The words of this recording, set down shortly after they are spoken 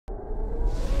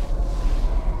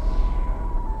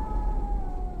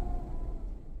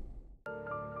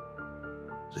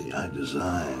See, I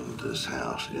designed this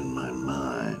house in my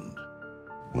mind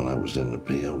when I was in the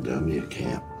POW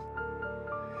camp.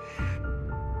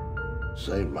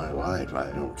 Saved my life. I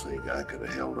don't think I could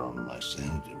have held on to my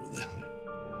sanity without it.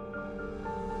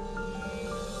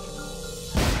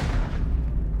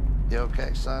 You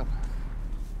okay, son?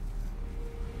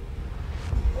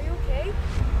 Are you okay?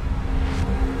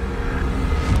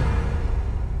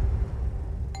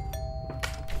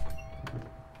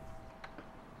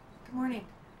 Good morning.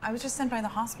 I was just sent by the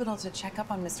hospital to check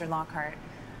up on Mr. Lockhart.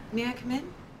 May I come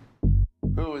in?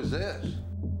 Who is this?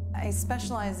 I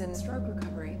specialize in stroke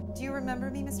recovery. Do you remember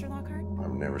me, Mr. Lockhart?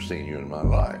 I've never seen you in my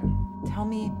life. Tell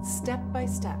me step by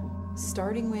step,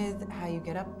 starting with how you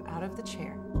get up out of the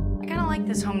chair. I kind of like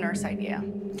this home nurse idea.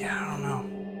 Yeah, I don't know.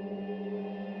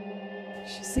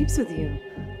 She sleeps with you.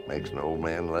 Makes an old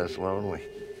man less lonely.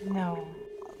 No,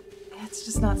 it's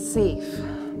just not safe.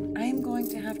 I am going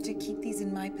to have to keep these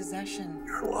in my possession.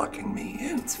 You're locking me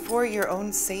in. It's for your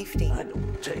own safety. I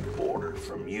don't take orders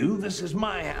from you. This is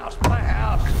my house. My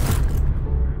house.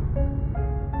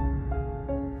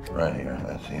 Right here.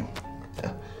 That's him.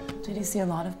 Yeah. Did you see a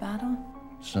lot of battle?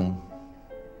 Some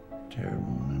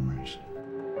terrible memories.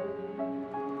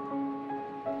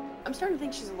 I'm starting to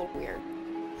think she's a little weird.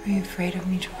 Are you afraid of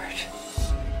me, George?